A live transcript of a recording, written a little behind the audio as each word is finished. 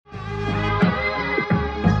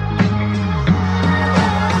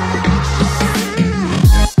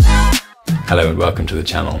Hello and welcome to the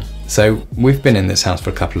channel. So we've been in this house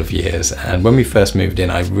for a couple of years, and when we first moved in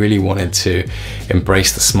I really wanted to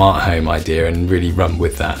embrace the smart home idea and really run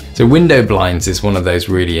with that. So window blinds is one of those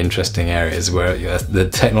really interesting areas where the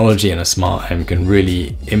technology in a smart home can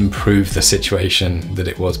really improve the situation that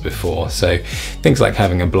it was before. So things like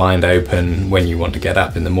having a blind open when you want to get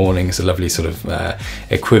up in the morning is a lovely sort of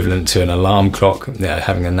equivalent to an alarm clock.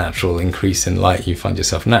 Having a natural increase in light, you find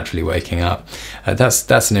yourself naturally waking up.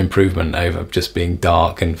 That's an improvement over just being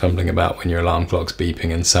dark and fumbling about when your alarm clock's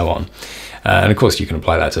beeping and so on. And of course you can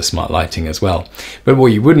apply that to smart lighting as well. But what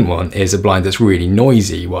you wouldn't want is a blind that's really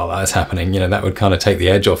noisy while that's happening. You know, that would kind of take the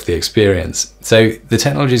edge off the experience. So the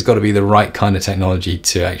technology's got to be the right kind of technology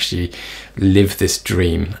to actually live this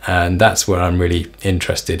dream. And that's where I'm really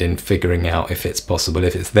interested in figuring out if it's possible,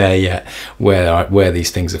 if it's there yet, where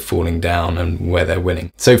these things are falling down and where they're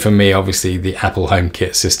winning. So for me, obviously the Apple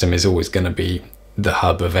HomeKit system is always going to be the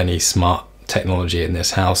hub of any smart technology in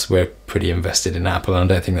this house. We're pretty invested in Apple,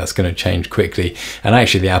 and I don't think that's going to change quickly. And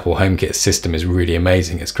actually the Apple HomeKit system is really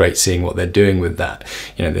amazing. It's great seeing what they're doing with that.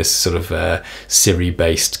 You know, this sort of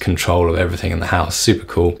Siri-based control of everything in the house, super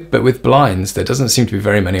cool. But with blinds, there doesn't seem to be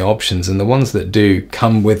very many options, and the ones that do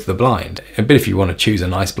come with the blind. But if you want to choose a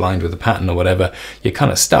nice blind with a pattern or whatever, you're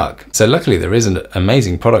kind of stuck. So luckily there is an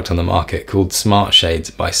amazing product on the market called Smart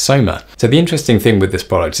Shades by Soma. So the interesting thing with this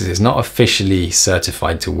product is it's not officially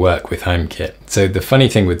certified to work with HomeKit. So the funny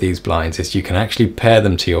thing with these blinds is you can actually pair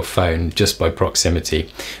them to your phone just by proximity.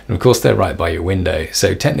 And of course they're right by your window.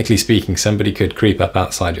 So technically speaking, somebody could creep up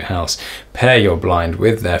outside your house, pair your blind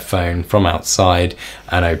with their phone from outside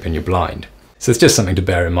and open your blind. So it's just something to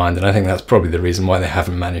bear in mind, and I think that's probably the reason why they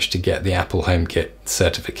haven't managed to get the Apple HomeKit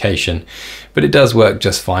certification. But it does work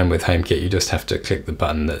just fine with HomeKit. You just have to click the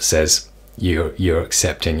button that says you're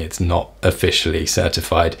accepting it's not officially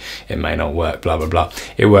certified, it may not work, blah blah blah.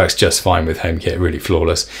 It works just fine with HomeKit, really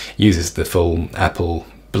flawless. Uses the full Apple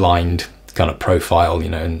blind kind of profile, you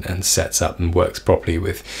know, and sets up and works properly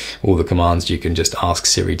with all the commands. You can just ask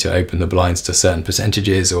Siri to open the blinds to certain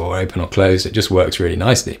percentages or open or close. It just works really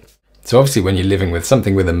nicely. So obviously when you're living with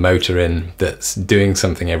something with a motor in that's doing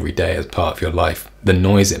something every day as part of your life, the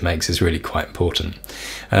noise it makes is really quite important.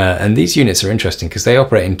 And these units are interesting because they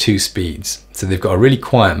operate in two speeds. So they've got a really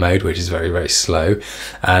quiet mode, which is very, very slow,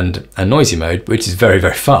 and a noisy mode, which is very,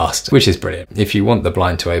 very fast, which is brilliant. If you want the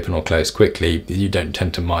blind to open or close quickly, you don't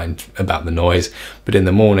tend to mind about the noise. But in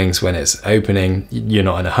the mornings when it's opening, you're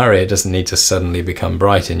not in a hurry. It doesn't need to suddenly become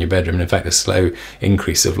bright in your bedroom. In fact, a slow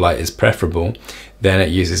increase of light is preferable. Then it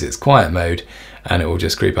uses its quiet mode and it will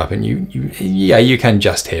just creep up, and you can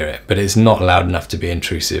just hear it, but it's not loud enough to be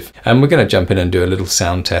intrusive. And we're going to jump in and do a little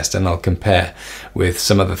sound test, and I'll compare with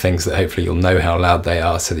some other things that hopefully you'll know how loud they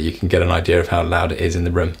are so that you can get an idea of how loud it is in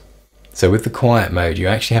the room. So with the quiet mode, you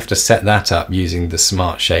actually have to set that up using the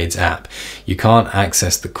Smart Shades app. You can't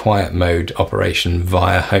access the quiet mode operation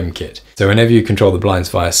via HomeKit. So whenever you control the blinds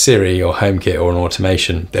via Siri or HomeKit or an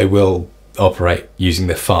automation, they will operate using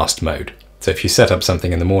the fast mode. So if you set up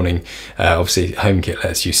something in the morning, obviously HomeKit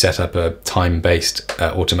lets you set up a time-based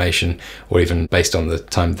automation, or even based on the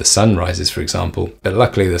time the sun rises, for example. But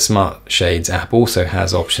luckily the Smart Shades app also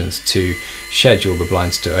has options to schedule the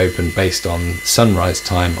blinds to open based on sunrise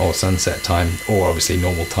time or sunset time, or obviously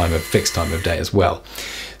normal time of fixed time of day as well.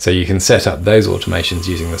 So you can set up those automations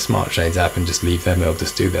using the Smart Shades app and just leave them, they'll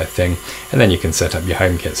just do their thing. And then you can set up your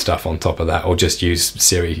HomeKit stuff on top of that, or just use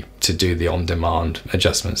Siri to do the on-demand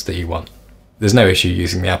adjustments that you want. There's no issue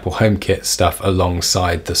using the Apple HomeKit stuff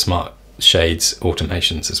alongside the Smart Shades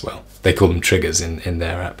automations as well. They call them triggers in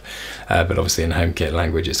their app, but obviously in HomeKit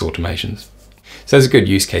language it's automations. So there's a good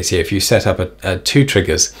use case here. If you set up two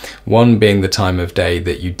triggers, one being the time of day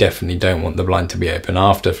that you definitely don't want the blind to be open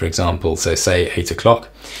after, for example, so say 8 o'clock,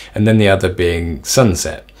 and then the other being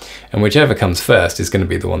sunset. And whichever comes first is going to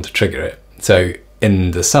be the one to trigger it. So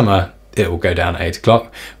in the summer, it will go down at 8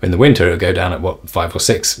 o'clock. In the winter, it'll go down at 5 or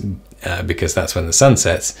 6, because that's when the sun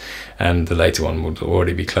sets, and the later one will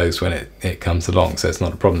already be closed when it comes along, so it's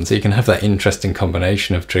not a problem. So you can have that interesting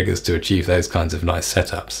combination of triggers to achieve those kinds of nice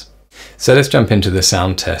setups. So let's jump into the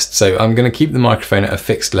sound test. So I'm going to keep the microphone at a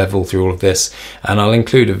fixed level through all of this, and I'll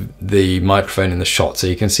include the microphone in the shot so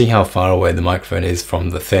you can see how far away the microphone is from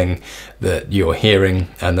the thing that you're hearing,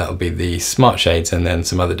 and that'll be the Smart Shades and then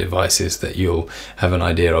some other devices that you'll have an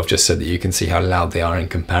idea of, just so that you can see how loud they are in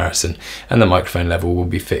comparison, and the microphone level will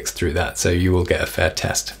be fixed through that, so you will get a fair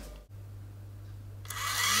test.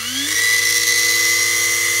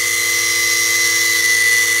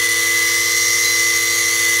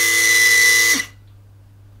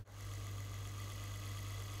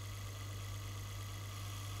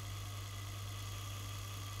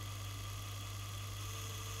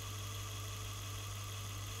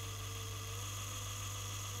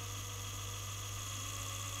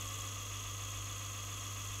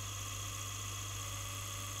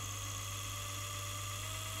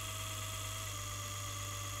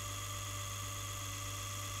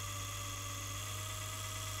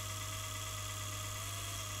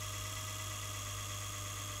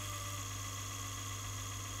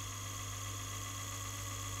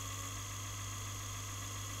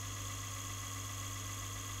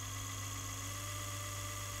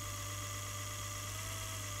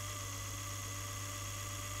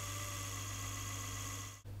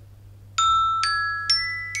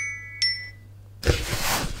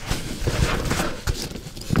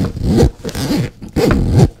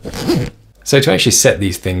 So to actually set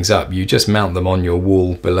these things up, you just mount them on your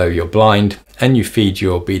wall below your blind, and you feed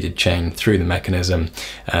your beaded chain through the mechanism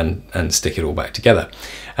and stick it all back together.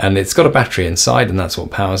 And it's got a battery inside, and that's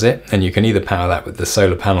what powers it. And you can either power that with the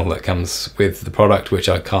solar panel that comes with the product, which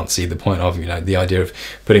I can't see the point of. You know, the idea of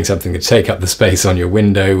putting something to take up the space on your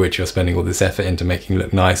window, which you're spending all this effort into making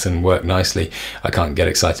look nice and work nicely, I can't get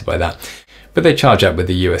excited by that. But they charge up with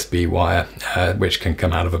the USB wire, which can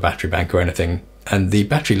come out of a battery bank or anything. And the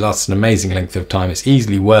battery lasts an amazing length of time. It's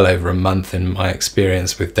easily well over a month in my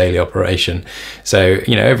experience with daily operation. So,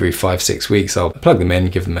 you know, every 5-6 weeks I'll plug them in,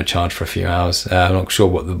 give them a charge for a few hours. I'm not sure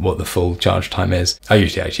what the full charge time is. I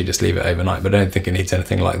usually actually just leave it overnight, but I don't think it needs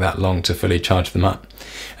anything like that long to fully charge them up.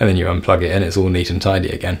 And then you unplug it and it's all neat and tidy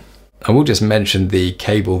again. I will just mention the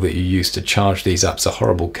cable that you use to charge these up. It's a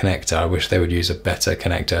horrible connector. I wish they would use a better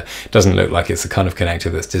connector. It doesn't look like it's the kind of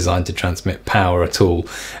connector that's designed to transmit power at all.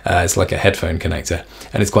 It's like a headphone connector,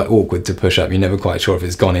 and it's quite awkward to push up. You're never quite sure if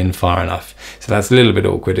it's gone in far enough. So that's a little bit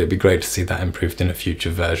awkward. It'd be great to see that improved in a future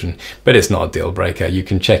version, but it's not a deal breaker. You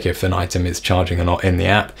can check if an item is charging or not in the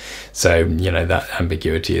app. So, you know, that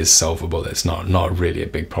ambiguity is solvable. It's not really a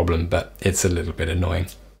big problem, but it's a little bit annoying.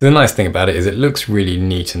 The nice thing about it is it looks really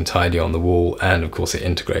neat and tidy on the wall, and of course it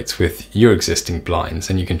integrates with your existing blinds,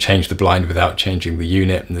 and you can change the blind without changing the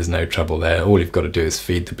unit, and there's no trouble there. All you've got to do is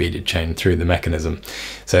feed the beaded chain through the mechanism.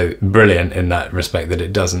 So brilliant in that respect that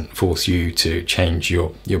it doesn't force you to change your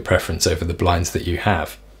preference over the blinds that you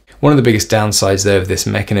have. One of the biggest downsides though of this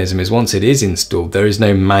mechanism is once it is installed, there is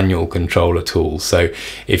no manual control at all. So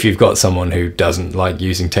if you've got someone who doesn't like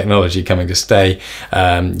using technology coming to stay,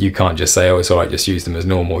 you can't just say, oh, it's all right, just use them as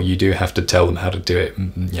normal. You do have to tell them how to do it,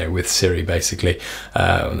 you know, with Siri basically,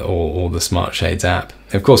 or the Smart Shades app.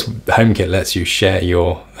 Of course, HomeKit lets you share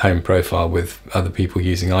your home profile with other people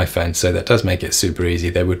using iPhones, so that does make it super easy.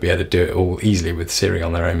 They would be able to do it all easily with Siri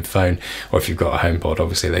on their own phone, or if you've got a HomePod,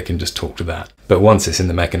 obviously they can just talk to that. But once it's in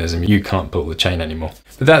the mechanism, you can't pull the chain anymore.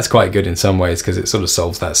 But that's quite good in some ways because it sort of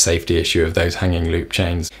solves that safety issue of those hanging loop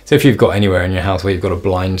chains. So if you've got anywhere in your house where you've got a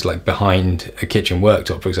blind like behind a kitchen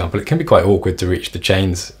worktop, for example, it can be quite awkward to reach the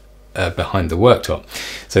chains behind the worktop.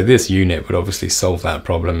 So this unit would obviously solve that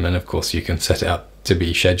problem, and of course you can set it up to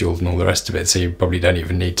be scheduled and all the rest of it, so you probably don't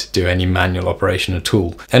even need to do any manual operation at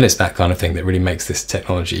all. And it's that kind of thing that really makes this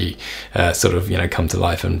technology sort of, you know, come to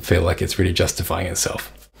life and feel like it's really justifying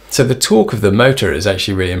itself. So the torque of the motor is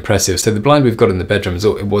actually really impressive. So the blind we've got in the bedroom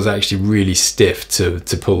it was actually really stiff to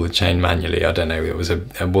pull the chain manually. I don't know, it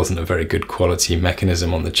wasn't a very good quality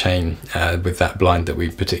mechanism on the chain with that blind that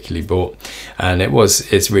we particularly bought, and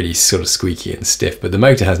it's really sort of squeaky and stiff. But the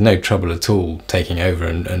motor has no trouble at all taking over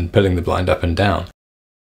and pulling the blind up and down.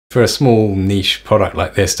 For a small niche product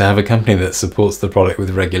like this, to have a company that supports the product with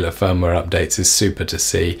regular firmware updates is super to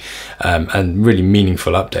see, and really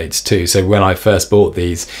meaningful updates too. So when I first bought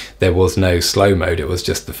these, there was no slow mode, it was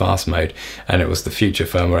just the fast mode, and it was the future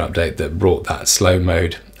firmware update that brought that slow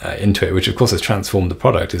mode into it, which of course has transformed the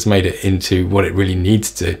product. It's made it into what it really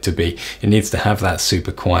needs to be. It needs to have that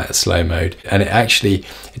super quiet slow mode, and it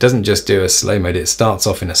doesn't just do a slow mode, it starts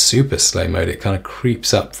off in a super slow mode. It kind of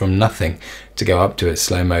creeps up from nothing to go up to its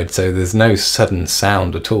slow mode, so there's no sudden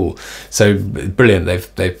sound at all. So brilliant,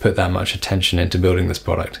 they've put that much attention into building this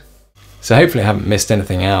product. So hopefully I haven't missed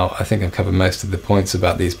anything out. I think I've covered most of the points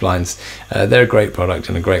about these blinds. They're a great product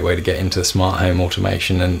and a great way to get into smart home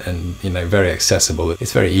automation, and you know, very accessible.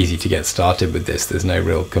 It's very easy to get started with this. There's no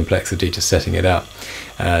real complexity to setting it up.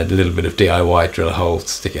 A little bit of DIY, drill a hole,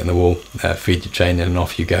 stick it in the wall, feed your chain in and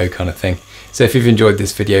off you go kind of thing. So if you've enjoyed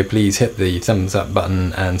this video, please hit the thumbs up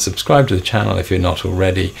button and subscribe to the channel if you're not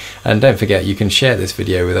already. And don't forget, you can share this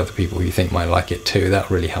video with other people you think might like it too.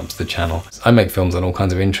 That really helps the channel. I make films on all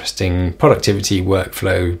kinds of interesting productivity,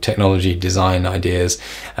 workflow, technology, design ideas,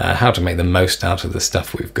 how to make the most out of the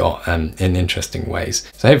stuff we've got in interesting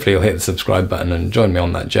ways. So hopefully you'll hit the subscribe button and join me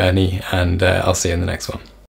on that journey, and I'll see you in the next one.